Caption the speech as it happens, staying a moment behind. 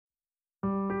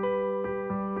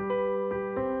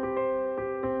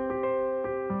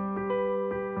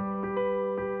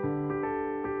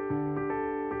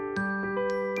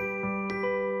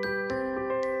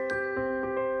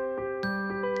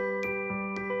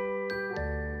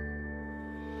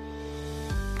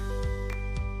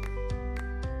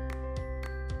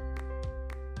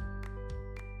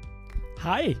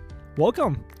Hi,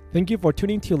 welcome. Thank you for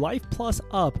tuning to Life Plus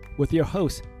Up with your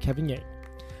host, Kevin Yang.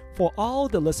 For all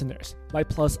the listeners, Life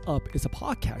Plus Up is a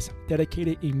podcast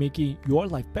dedicated in making your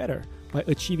life better by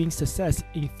achieving success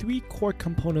in three core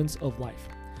components of life: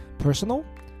 personal,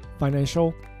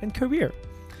 financial, and career.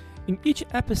 In each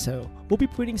episode, we'll be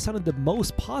bringing some of the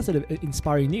most positive and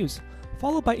inspiring news,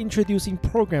 followed by introducing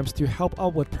programs to help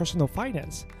out with personal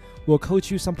finance. We'll coach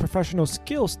you some professional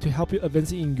skills to help you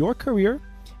advance in your career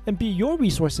and be your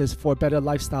resources for a better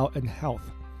lifestyle and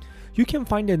health. You can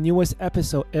find the newest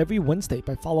episode every Wednesday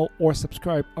by follow or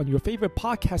subscribe on your favorite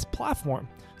podcast platform,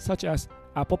 such as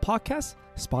Apple Podcasts,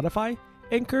 Spotify,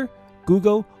 Anchor,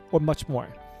 Google, or much more.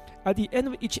 At the end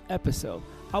of each episode,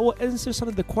 I will answer some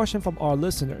of the questions from our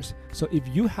listeners. So if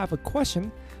you have a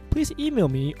question, please email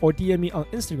me or DM me on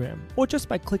Instagram, or just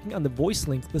by clicking on the voice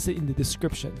link listed in the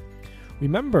description.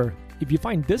 Remember, if you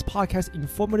find this podcast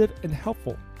informative and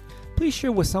helpful, please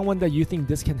share with someone that you think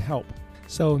this can help.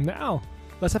 So now,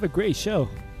 let's have a great show.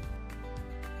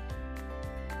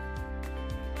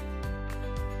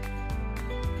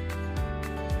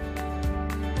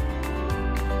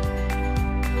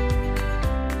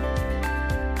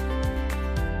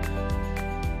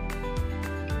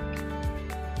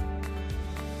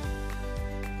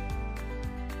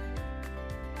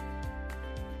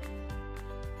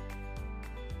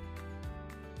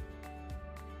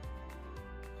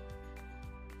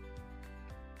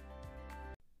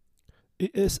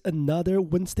 It is another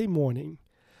Wednesday morning.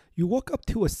 You woke up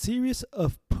to a series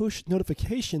of push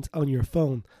notifications on your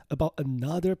phone about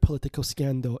another political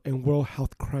scandal and world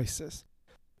health crisis.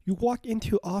 You walked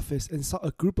into office and saw a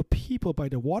group of people by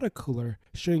the water cooler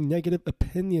sharing negative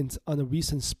opinions on a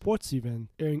recent sports event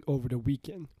airing over the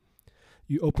weekend.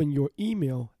 You open your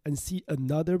email and see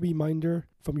another reminder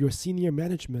from your senior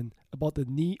management about the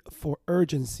need for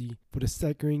urgency for the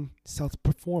staggering sales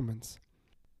performance.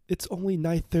 It's only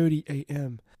 9:30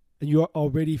 a.m. and you are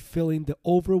already feeling the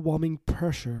overwhelming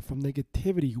pressure from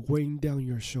negativity weighing down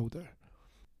your shoulder.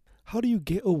 How do you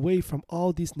get away from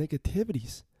all these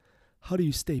negativities? How do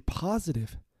you stay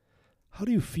positive? How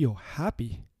do you feel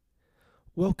happy?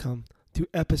 Welcome to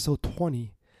episode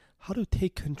 20, How to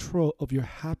Take Control of Your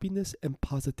Happiness and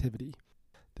Positivity.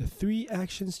 The 3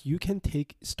 actions you can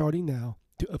take starting now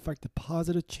to affect the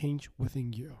positive change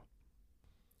within you.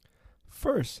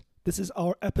 First, this is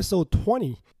our episode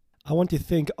 20. I want to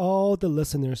thank all the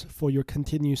listeners for your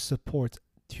continued support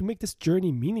to make this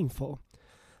journey meaningful.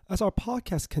 As our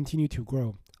podcast continue to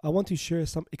grow, I want to share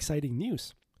some exciting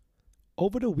news.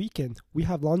 Over the weekend, we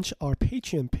have launched our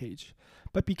Patreon page.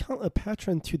 By becoming a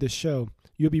patron to the show,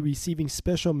 you'll be receiving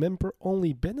special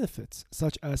member-only benefits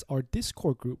such as our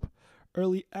Discord group,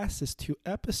 early access to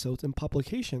episodes and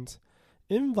publications,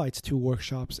 invites to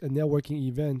workshops and networking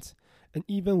events, and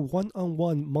even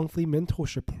one-on-one monthly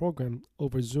mentorship program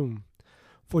over Zoom.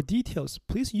 For details,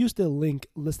 please use the link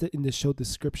listed in the show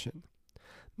description.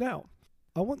 Now,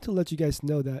 I want to let you guys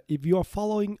know that if you are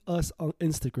following us on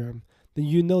Instagram, then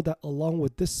you know that along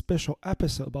with this special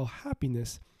episode about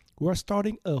happiness, we are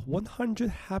starting a 100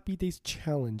 Happy Days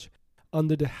challenge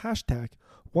under the hashtag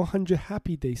 100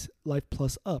 Happy Days Life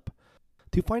Plus Up.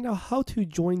 To find out how to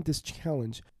join this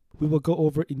challenge, we will go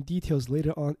over in details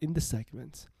later on in the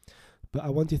segments. But I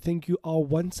want to thank you all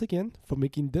once again for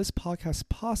making this podcast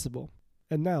possible.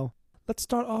 And now, let's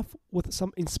start off with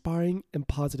some inspiring and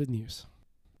positive news.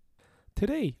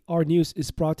 Today, our news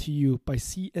is brought to you by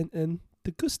CNN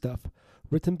The Good Stuff,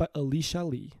 written by Alicia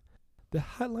Lee. The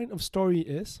headline of story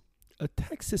is, a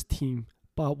Texas teen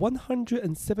bought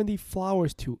 170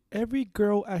 flowers to every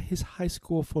girl at his high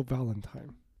school for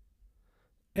Valentine.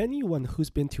 Anyone who's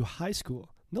been to high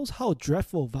school knows how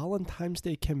dreadful Valentine's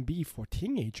Day can be for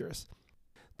teenagers.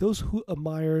 Those who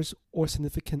admires or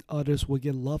significant others will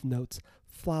get love notes,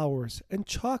 flowers, and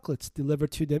chocolates delivered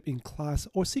to them in class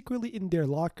or secretly in their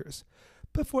lockers.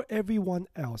 But for everyone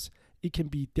else, it can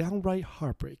be downright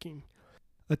heartbreaking.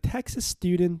 A Texas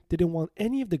student didn't want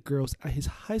any of the girls at his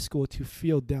high school to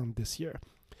feel down this year,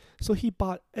 so he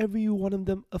bought every one of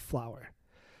them a flower.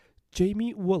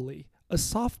 Jamie Woodley, a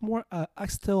sophomore at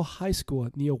Axtell High School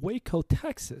near Waco,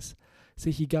 Texas,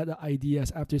 said he got the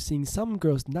ideas after seeing some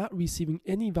girls not receiving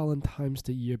any Valentines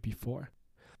the year before.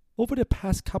 Over the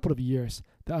past couple of years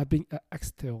that I've been at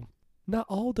Axtell, not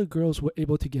all the girls were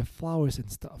able to get flowers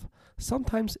and stuff.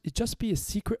 Sometimes it just be a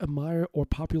secret admirer or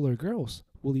popular girls,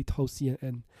 Woodley told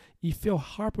CNN. It felt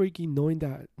heartbreaking knowing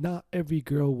that not every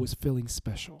girl was feeling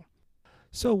special.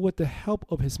 So with the help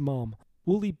of his mom,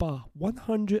 Woodley bought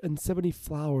 170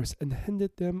 flowers and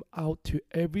handed them out to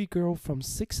every girl from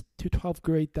 6th to 12th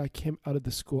grade that came out of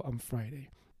the school on Friday.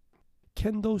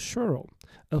 Kendall Sherrill,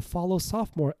 a fellow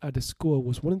sophomore at the school,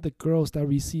 was one of the girls that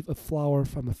received a flower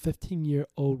from a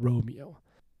 15-year-old Romeo.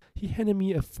 He handed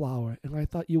me a flower, and I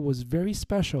thought it was very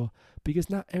special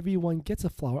because not everyone gets a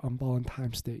flower on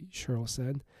Valentine's Day, Sherrill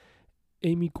said.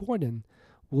 Amy Gordon,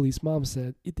 Willie's mom,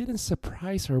 said it didn't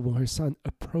surprise her when her son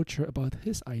approached her about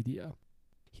his idea.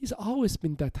 He's always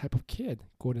been that type of kid,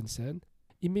 Gordon said.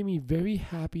 It made me very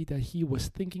happy that he was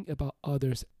thinking about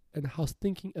others and how's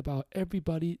thinking about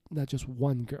everybody, not just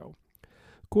one girl.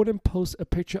 Gordon posted a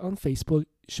picture on Facebook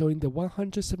showing the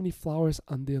 170 flowers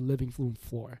on their living room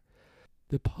floor.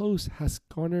 The post has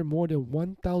garnered more than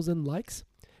 1,000 likes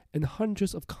and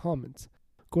hundreds of comments.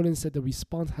 Gordon said the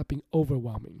response had been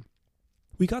overwhelming.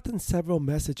 We gotten several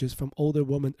messages from older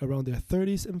women around their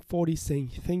 30s and 40s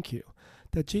saying thank you,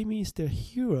 that Jamie is their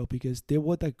hero because they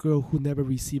were that girl who never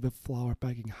received a flower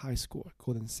back in high school,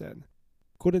 Gordon said.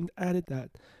 Gordon added that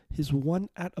his one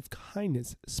act of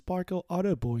kindness sparkled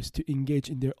other boys to engage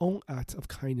in their own acts of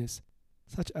kindness,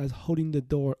 such as holding the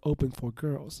door open for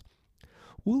girls.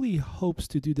 Willie hopes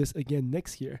to do this again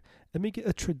next year and make it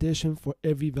a tradition for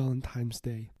every Valentine's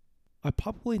Day. I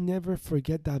probably never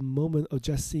forget that moment of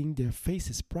just seeing their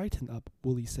faces brighten up,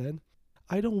 Willie said.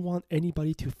 I don't want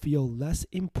anybody to feel less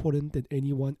important than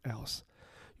anyone else.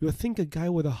 You'll think a guy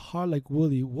with a heart like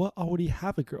Willie will already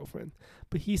have a girlfriend,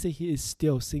 but he said he is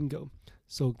still single.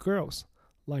 So girls,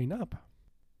 line up.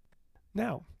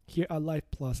 Now, here at Life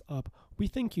Plus Up, we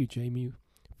thank you, Jamie,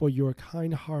 for your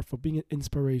kind heart, for being an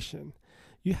inspiration.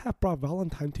 You have brought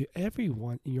Valentine to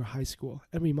everyone in your high school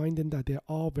and remind them that they're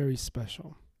all very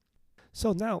special.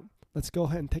 So now, let's go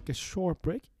ahead and take a short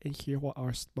break and hear what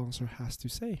our sponsor has to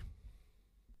say.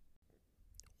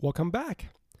 Welcome back.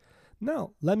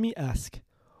 Now, let me ask,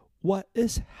 what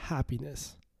is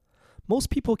happiness? Most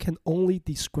people can only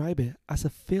describe it as a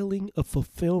feeling of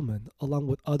fulfillment along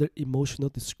with other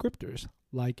emotional descriptors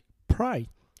like pride,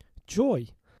 joy,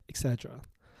 etc.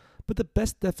 But the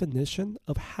best definition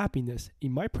of happiness,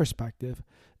 in my perspective,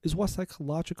 is what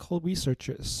psychological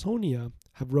researcher Sonia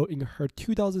have wrote in her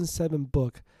 2007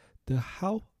 book, The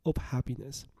How of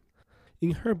Happiness.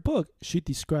 In her book, she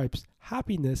describes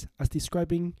happiness as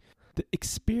describing the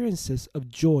experiences of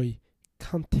joy,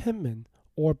 contentment,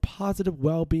 or positive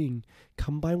well-being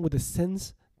combined with a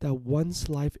sense that one's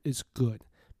life is good,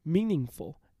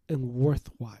 meaningful, and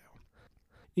worthwhile.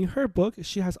 In her book,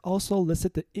 she has also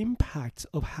listed the impacts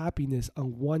of happiness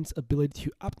on one's ability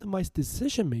to optimize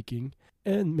decision-making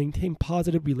and maintain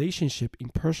positive relationship in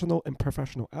personal and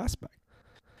professional aspects.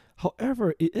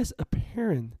 However, it is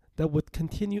apparent that with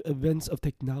continued advance of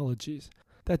technologies,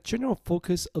 that general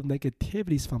focus of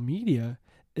negativities from media,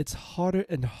 it's harder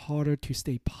and harder to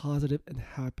stay positive and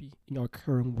happy in our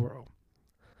current world.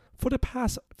 For the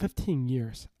past 15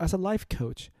 years, as a life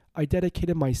coach, I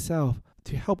dedicated myself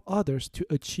to help others to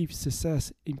achieve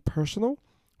success in personal,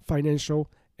 financial,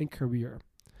 and career.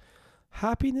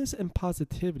 Happiness and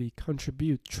positivity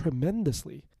contribute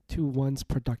tremendously to one's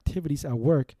productivities at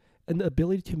work and the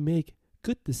ability to make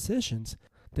good decisions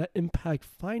that impact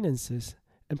finances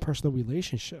and personal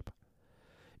relationship.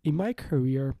 In my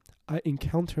career, I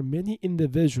encounter many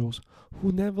individuals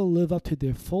who never live up to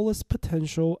their fullest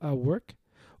potential at work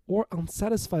or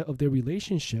unsatisfied of their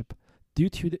relationship due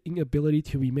to the inability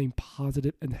to remain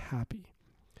positive and happy.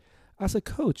 As a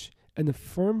coach and a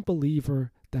firm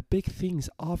believer that big things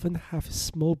often have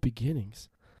small beginnings,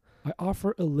 I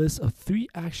offer a list of 3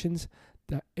 actions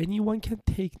that anyone can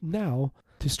take now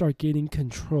to start gaining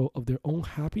control of their own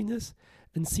happiness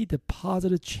and see the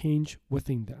positive change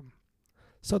within them.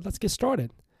 So let's get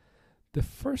started. The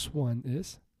first one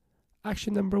is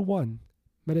action number 1,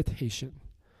 meditation.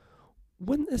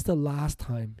 When is the last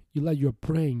time you let your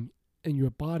brain and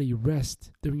your body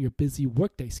rest during your busy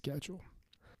workday schedule?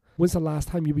 When's the last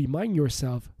time you remind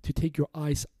yourself to take your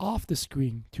eyes off the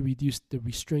screen to reduce the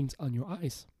restraints on your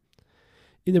eyes?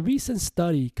 In a recent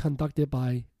study conducted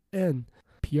by Anne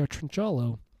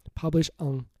Pietrangelo, published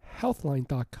on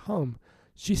Healthline.com,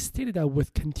 she stated that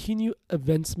with continued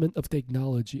advancement of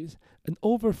technologies and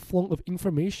overflow of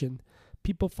information,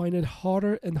 people find it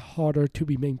harder and harder to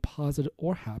remain positive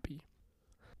or happy.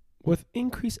 With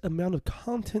increased amount of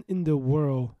content in the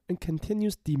world and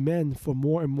continuous demand for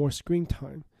more and more screen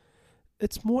time,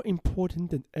 it's more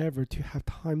important than ever to have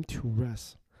time to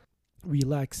rest,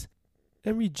 relax,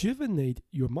 and rejuvenate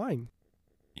your mind.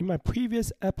 In my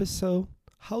previous episode,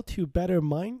 How to Better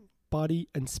Mind, Body,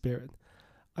 and Spirit,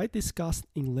 I discussed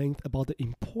in length about the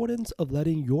importance of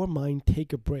letting your mind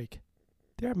take a break.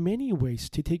 There are many ways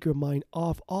to take your mind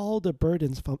off all the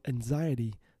burdens from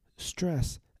anxiety,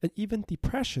 stress, and even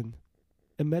depression,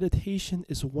 and meditation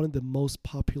is one of the most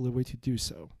popular ways to do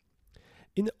so.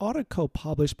 In an article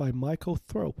published by Michael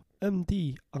Thorpe,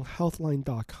 MD, on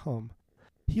Healthline.com,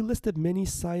 he listed many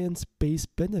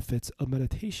science-based benefits of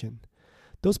meditation.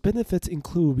 Those benefits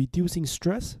include reducing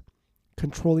stress,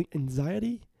 controlling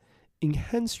anxiety,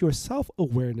 enhance your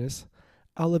self-awareness,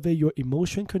 elevate your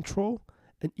emotion control,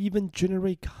 and even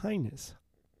generate kindness.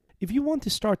 If you want to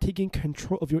start taking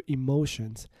control of your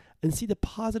emotions and see the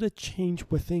positive change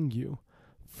within you,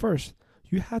 first,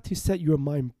 you have to set your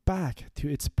mind back to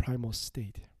its primal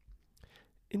state.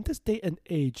 In this day and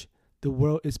age, the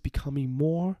world is becoming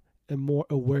more and more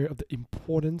aware of the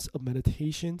importance of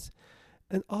meditations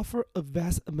and offer a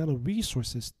vast amount of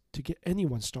resources to get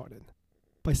anyone started.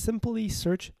 By simply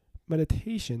search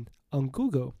meditation on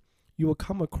Google, you will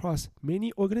come across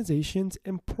many organizations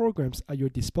and programs at your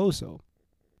disposal.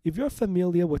 If you're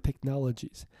familiar with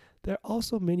technologies, there are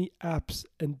also many apps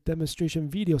and demonstration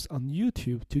videos on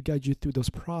YouTube to guide you through those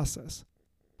processes.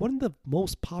 One of the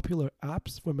most popular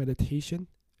apps for meditation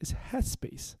is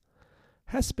Headspace.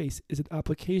 Headspace is an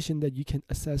application that you can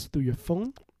access through your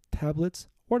phone, tablets,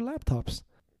 or laptops.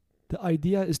 The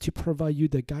idea is to provide you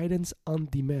the guidance on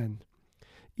demand.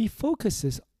 It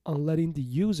focuses on letting the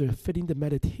user fit in the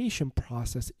meditation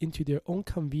process into their own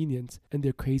convenience and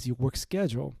their crazy work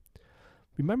schedule.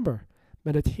 Remember,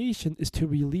 meditation is to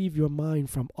relieve your mind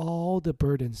from all the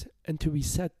burdens and to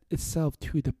reset itself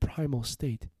to the primal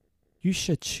state. You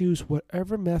should choose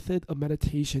whatever method of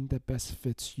meditation that best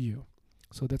fits you.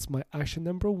 So that's my action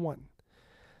number 1.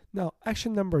 Now,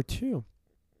 action number 2,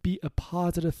 be a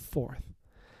positive force.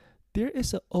 There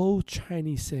is an old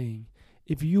Chinese saying,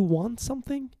 if you want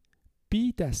something,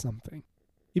 be that something.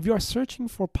 If you are searching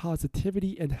for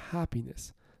positivity and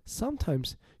happiness,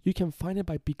 sometimes you can find it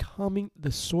by becoming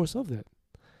the source of it.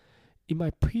 In my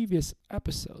previous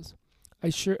episodes, I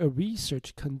share a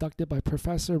research conducted by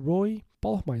Professor Roy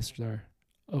Baumeister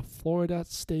of Florida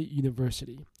State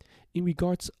University in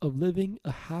regards of living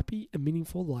a happy and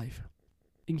meaningful life.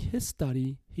 In his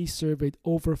study, he surveyed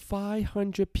over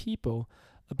 500 people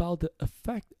about the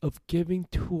effect of giving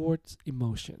towards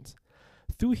emotions.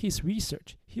 Through his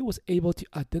research, he was able to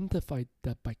identify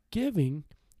that by giving,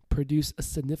 produce a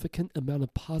significant amount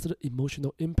of positive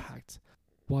emotional impacts,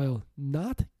 while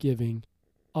not giving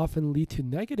often lead to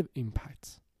negative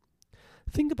impacts.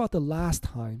 Think about the last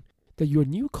time that your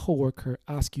new coworker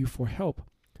asked you for help,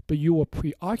 but you were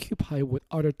preoccupied with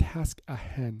other tasks at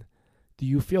hand. Do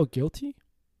you feel guilty?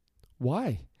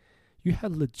 Why? You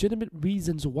had legitimate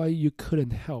reasons why you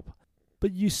couldn't help,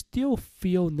 but you still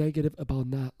feel negative about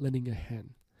not lending a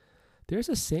hand. There's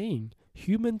a saying,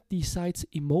 human decides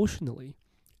emotionally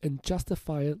and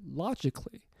justify it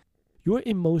logically. Your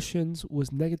emotions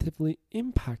was negatively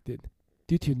impacted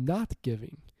due to not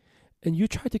giving, and you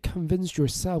try to convince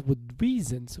yourself with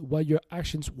reasons why your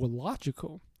actions were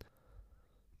logical.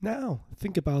 Now,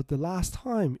 think about the last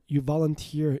time you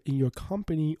volunteered in your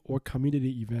company or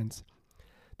community events.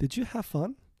 Did you have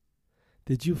fun?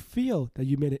 Did you feel that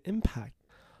you made an impact?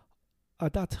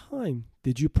 At that time,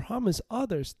 did you promise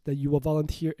others that you will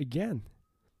volunteer again?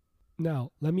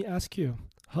 Now, let me ask you,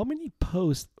 how many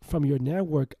posts from your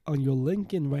network on your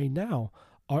LinkedIn right now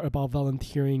are about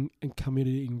volunteering and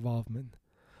community involvement?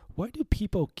 Why do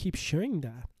people keep sharing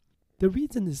that? The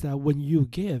reason is that when you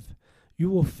give, you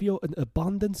will feel an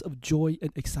abundance of joy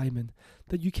and excitement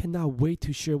that you cannot wait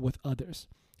to share with others.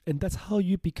 And that's how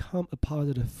you become a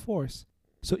positive force.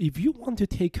 So if you want to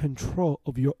take control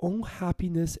of your own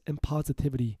happiness and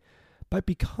positivity, by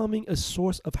becoming a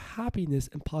source of happiness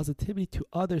and positivity to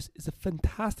others is a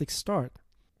fantastic start.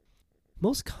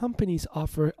 Most companies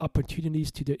offer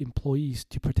opportunities to their employees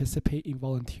to participate in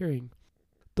volunteering.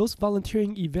 Those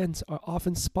volunteering events are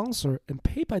often sponsored and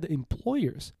paid by the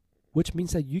employers, which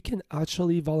means that you can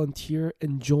actually volunteer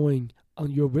and join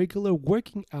on your regular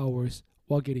working hours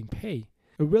while getting paid.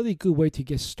 A really good way to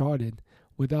get started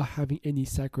without having any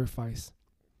sacrifice.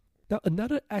 Now,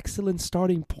 another excellent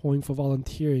starting point for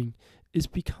volunteering is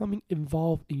becoming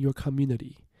involved in your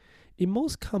community. In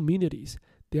most communities,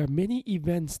 there are many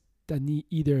events that need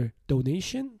either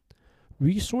donation,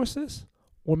 resources,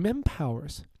 or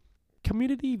manpowers.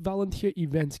 Community volunteer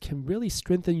events can really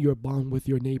strengthen your bond with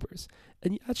your neighbors,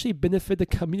 and you actually benefit the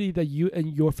community that you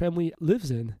and your family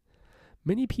lives in.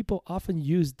 Many people often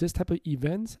use this type of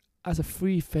events as a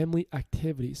free family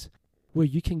activities where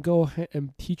you can go ahead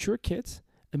and teach your kids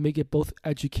and make it both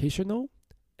educational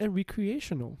and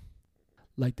recreational.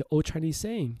 Like the old Chinese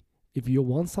saying, if you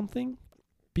want something,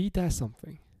 be that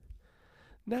something.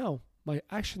 Now, my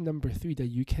action number 3 that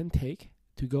you can take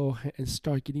to go ahead and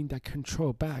start getting that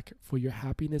control back for your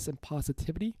happiness and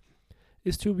positivity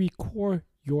is to record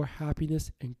your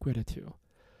happiness and gratitude.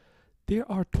 There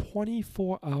are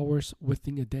 24 hours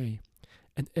within a day,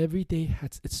 and every day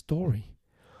has its story.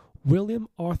 William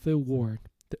Arthur Ward,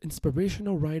 the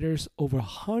inspirational writer over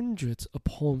hundreds of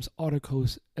poems,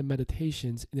 articles, and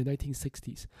meditations in the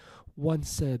 1960s, once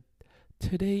said,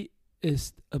 "Today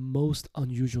is a most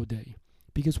unusual day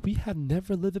because we have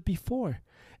never lived it before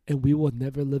and we will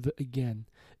never live it again.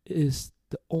 It is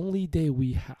the only day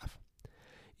we have."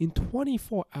 In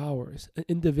 24 hours, an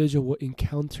individual will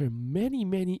encounter many,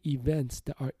 many events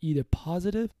that are either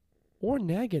positive or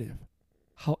negative.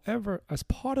 However, as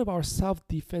part of our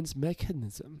self-defense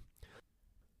mechanism,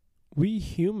 we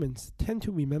humans tend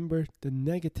to remember the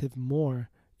negative more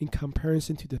in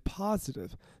comparison to the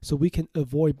positive, so we can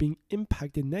avoid being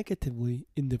impacted negatively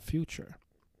in the future.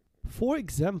 For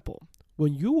example,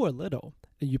 when you were little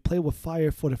and you played with fire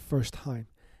for the first time,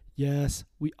 yes,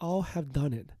 we all have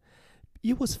done it.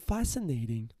 It was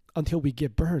fascinating until we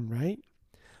get burned, right?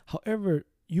 However,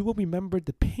 you will remember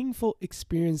the painful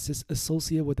experiences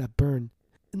associated with that burn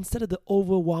instead of the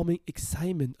overwhelming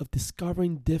excitement of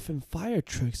discovering different fire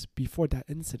tricks before that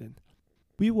incident.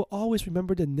 We will always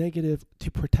remember the negative to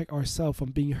protect ourselves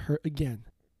from being hurt again.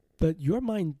 But your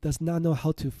mind does not know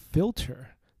how to filter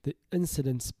the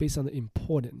incidents based on the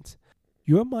importance.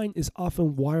 Your mind is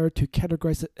often wired to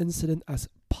categorize the incident as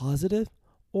positive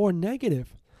or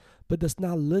negative, but does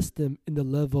not list them in the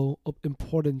level of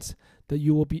importance that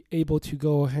you will be able to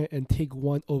go ahead and take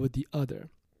one over the other.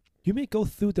 You may go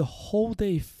through the whole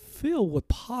day filled with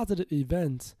positive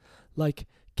events, like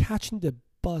catching the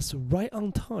bus right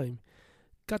on time,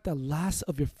 got the last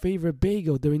of your favorite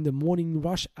bagel during the morning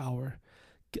rush hour,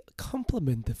 get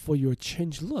complimented for your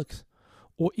changed looks,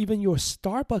 or even your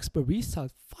Starbucks barista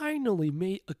finally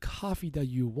made a coffee that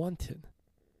you wanted.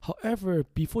 However,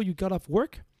 before you got off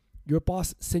work, your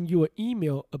boss sent you an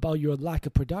email about your lack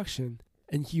of production,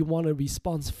 and he wanted a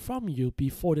response from you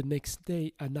before the next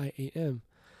day at 9 a.m.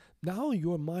 Now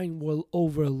your mind will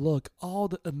overlook all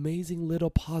the amazing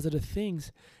little positive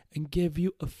things and give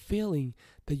you a feeling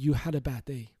that you had a bad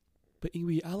day. But in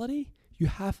reality, you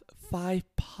have 5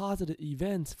 positive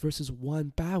events versus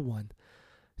 1 bad one.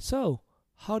 So,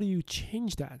 how do you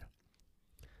change that?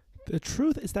 The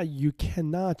truth is that you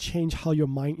cannot change how your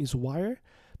mind is wired,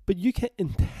 but you can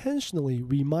intentionally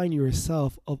remind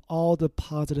yourself of all the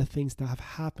positive things that have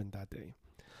happened that day.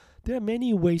 There are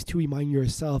many ways to remind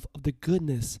yourself of the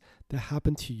goodness that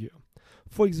happened to you.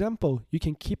 For example, you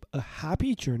can keep a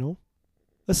happy journal,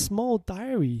 a small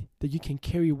diary that you can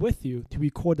carry with you to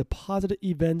record the positive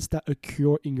events that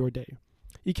occur in your day.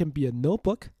 It can be a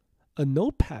notebook, a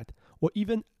notepad, or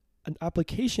even an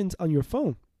application on your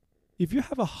phone. If you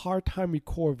have a hard time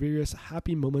record various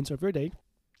happy moments of your day,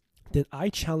 then I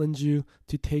challenge you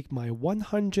to take my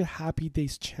 100 Happy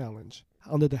Days challenge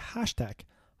under the hashtag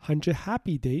 100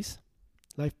 Happy Days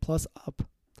Life Plus Up.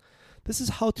 This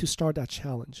is how to start that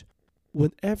challenge.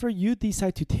 Whenever you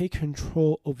decide to take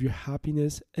control of your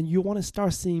happiness and you want to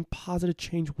start seeing positive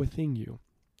change within you,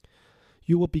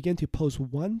 you will begin to post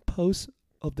one post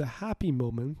of the happy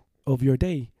moment of your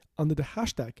day under the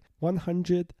hashtag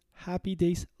 100 Happy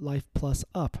Days Life Plus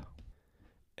Up.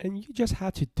 And you just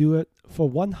have to do it for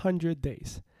 100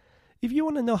 days. If you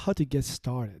want to know how to get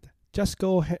started, just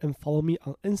go ahead and follow me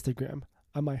on Instagram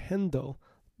at my handle,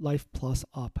 Life Plus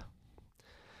Up.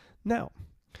 Now,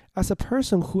 as a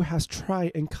person who has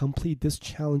tried and completed this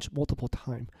challenge multiple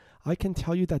times, I can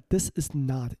tell you that this is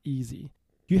not easy.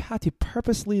 You have to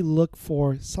purposely look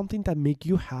for something that makes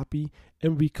you happy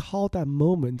and recall that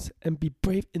moment and be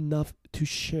brave enough to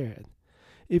share it.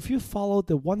 If you follow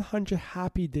the 100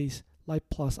 Happy Days Life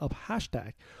Plus Up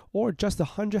hashtag or just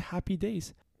 100 happy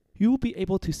days, you will be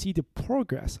able to see the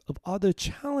progress of other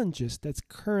challenges that's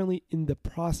currently in the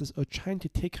process of trying to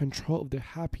take control of their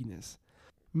happiness.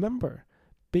 Remember,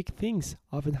 big things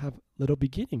often have little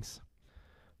beginnings.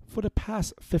 For the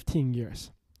past 15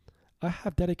 years, I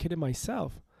have dedicated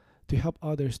myself to help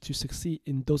others to succeed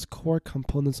in those core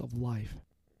components of life.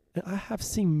 And I have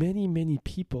seen many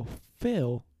people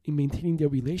fail in maintaining their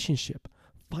relationship,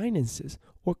 finances,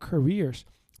 or careers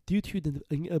due to the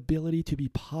inability to be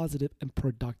positive and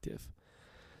productive.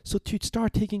 So to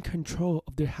start taking control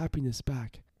of their happiness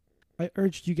back, I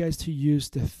urge you guys to use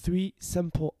the 3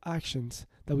 simple actions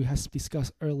that we have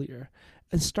discussed earlier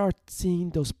and start seeing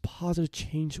those positive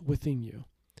change within you.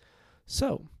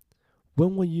 So,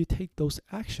 when will you take those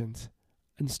actions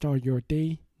and start your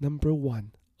day number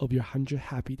 1 of your 100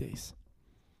 happy days?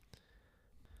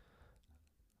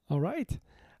 All right.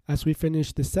 As we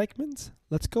finish this segment,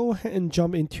 let's go ahead and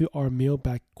jump into our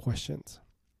mailbag questions.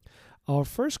 Our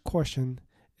first question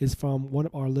is from one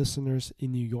of our listeners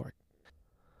in New York.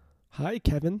 Hi,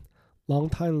 Kevin,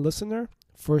 longtime listener.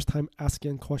 first time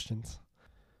asking questions.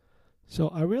 So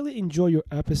I really enjoy your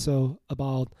episode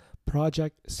about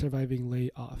project surviving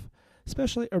layoff,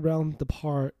 especially around the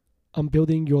part on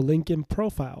building your LinkedIn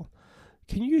profile.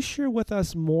 Can you share with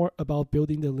us more about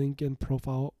building the LinkedIn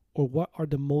profile, or what are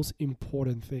the most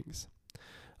important things?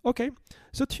 Okay,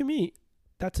 so to me,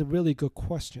 that's a really good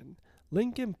question.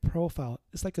 LinkedIn profile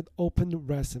is like an open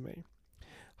resume.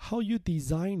 How you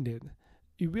designed it,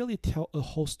 it really tells a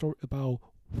whole story about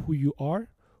who you are,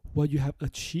 what you have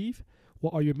achieved,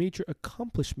 what are your major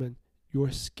accomplishments,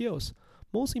 your skills,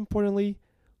 most importantly,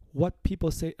 what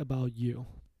people say about you.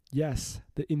 Yes,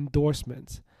 the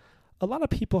endorsements. A lot of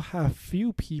people have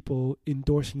few people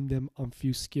endorsing them on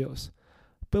few skills.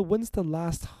 But when's the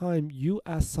last time you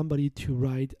asked somebody to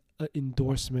write an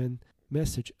endorsement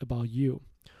message about you?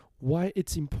 Why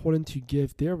it's important to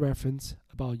give their reference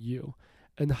about you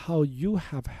and how you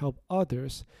have helped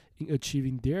others in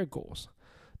achieving their goals.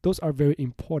 Those are very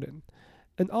important.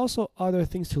 And also other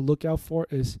things to look out for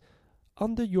is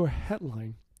under your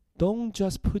headline, don't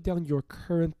just put down your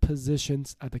current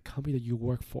positions at the company that you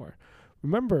work for.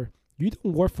 Remember, you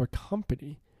don't work for a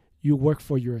company, you work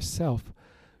for yourself.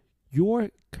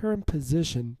 Your current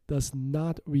position does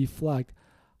not reflect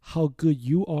how good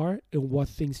you are and what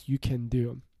things you can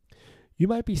do. You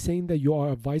might be saying that you are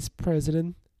a vice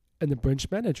president and a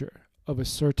branch manager of a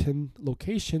certain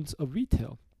locations of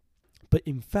retail. But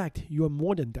in fact, you are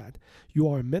more than that. You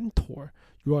are a mentor,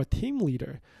 you are a team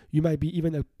leader, you might be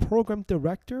even a program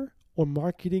director or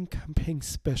marketing campaign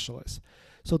specialist.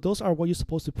 So those are what you're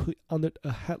supposed to put under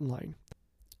a headline.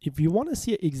 If you want to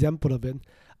see an example of it,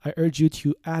 I urge you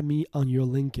to add me on your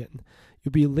LinkedIn.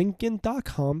 You'll be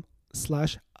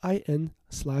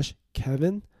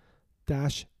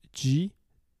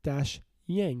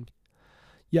linkedin.com/in/Kevin-G-Yang.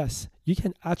 Yes, you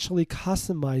can actually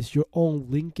customize your own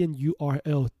LinkedIn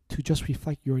URL to just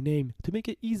reflect your name to make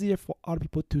it easier for other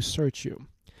people to search you.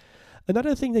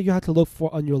 Another thing that you have to look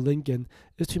for on your LinkedIn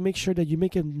is to make sure that you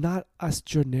make it not as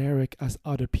generic as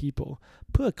other people.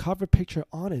 Put a cover picture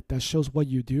on it that shows what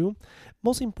you do.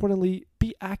 Most importantly,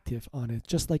 be active on it,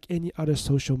 just like any other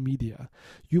social media.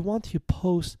 You want to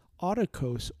post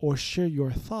articles or share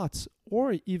your thoughts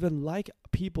or even like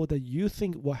people that you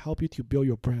think will help you to build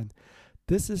your brand.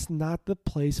 This is not the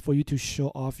place for you to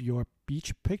show off your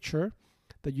beach picture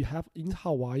that you have in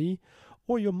Hawaii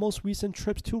or your most recent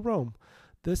trips to Rome.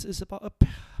 This is about a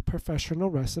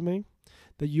professional resume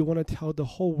that you want to tell the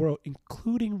whole world,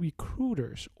 including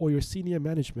recruiters or your senior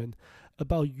management,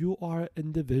 about you are an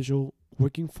individual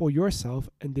working for yourself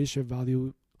and they should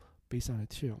value based on it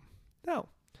too. Now,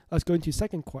 let's go into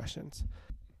second questions.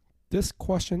 This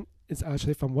question is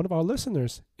actually from one of our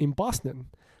listeners in Boston.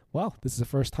 Wow, this is the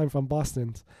first time from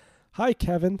Boston. Hi,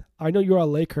 Kevin. I know you're a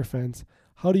Laker fan.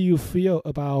 How do you feel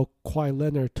about Kawhi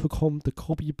Leonard took home the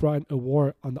Kobe Bryant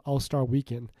Award on the All-Star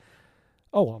weekend?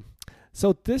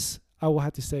 So this, I will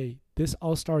have to say, this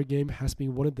All-Star game has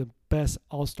been one of the best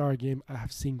All-Star game I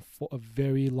have seen for a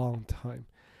very long time.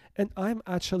 And I'm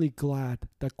actually glad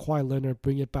that Kawhi Leonard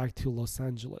bring it back to Los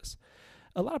Angeles.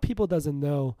 A lot of people doesn't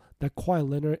know that Kawhi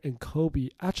Leonard and Kobe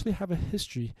actually have a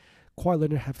history. Kawhi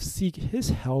Leonard have seek his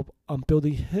help on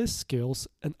building his skills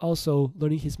and also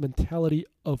learning his mentality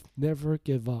of never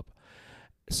give up.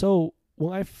 So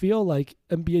when I feel like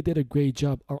NBA did a great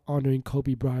job on honoring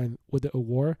Kobe Bryant with the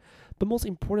award, but most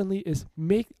importantly is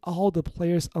make all the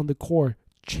players on the court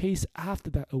chase after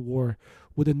that award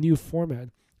with a new format.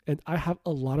 And I have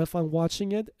a lot of fun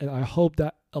watching it, and I hope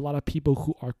that a lot of people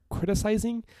who are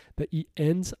criticizing that it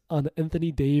ends on the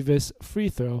Anthony Davis free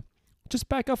throw just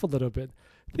back up a little bit.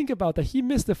 Think about that. He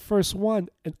missed the first one,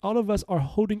 and all of us are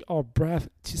holding our breath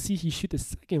to see he shoot the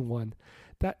second one.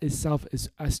 That itself is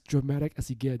as dramatic as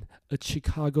you get. A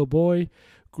Chicago boy,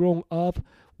 grown up,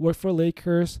 worked for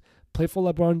Lakers, played for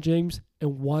LeBron James,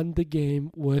 and won the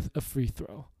game with a free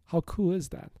throw. How cool is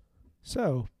that?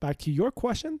 So, back to your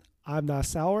question. I'm not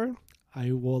sour.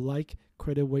 I will like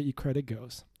credit where your credit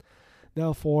goes.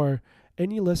 Now, for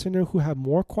any listener who have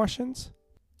more questions,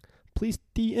 please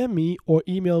DM me or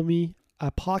email me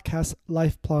at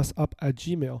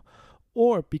podcastlifeplusup@gmail.com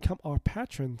or become our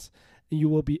patrons, and you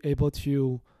will be able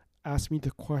to ask me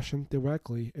the question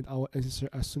directly, and I will answer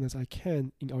as soon as I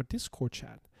can in our Discord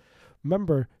chat.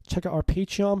 Remember, check out our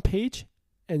Patreon page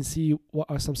and see what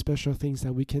are some special things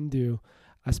that we can do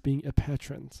as being a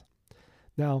patron.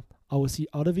 Now, I will see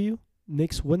all of you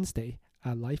next Wednesday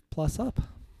at Life Plus Up.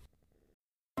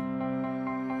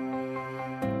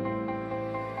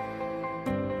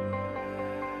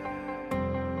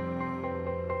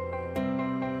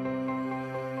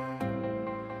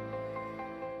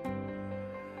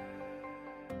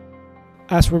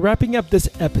 As we're wrapping up this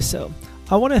episode,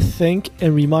 I want to thank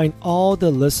and remind all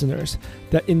the listeners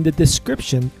that in the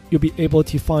description, you'll be able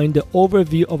to find the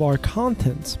overview of our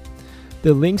content,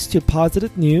 the links to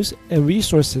positive news and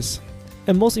resources,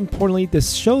 and most importantly, the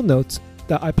show notes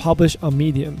that I publish on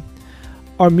Medium.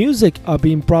 Our music are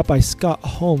being brought by Scott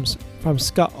Holmes from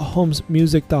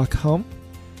scottholmesmusic.com.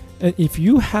 And if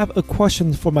you have a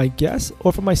question for my guest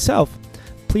or for myself,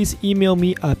 please email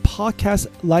me at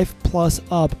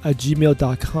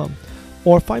podcastlifeplusup@gmail.com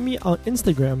or find me on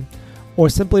Instagram or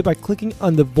simply by clicking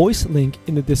on the voice link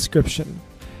in the description.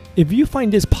 If you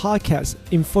find this podcast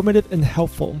informative and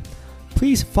helpful,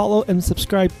 please follow and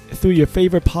subscribe through your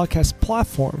favorite podcast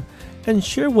platform and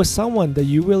share with someone that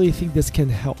you really think this can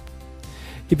help.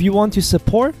 If you want to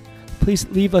support, please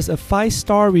leave us a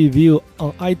 5-star review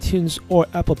on iTunes or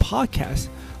Apple Podcasts,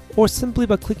 or simply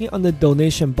by clicking on the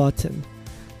donation button.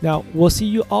 Now, we'll see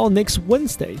you all next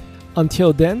Wednesday.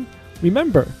 Until then,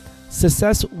 remember,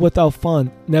 success without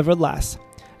fun never lasts.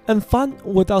 And fun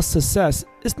without success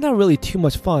is not really too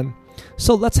much fun.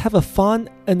 So let's have a fun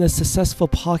and a successful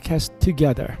podcast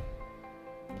together.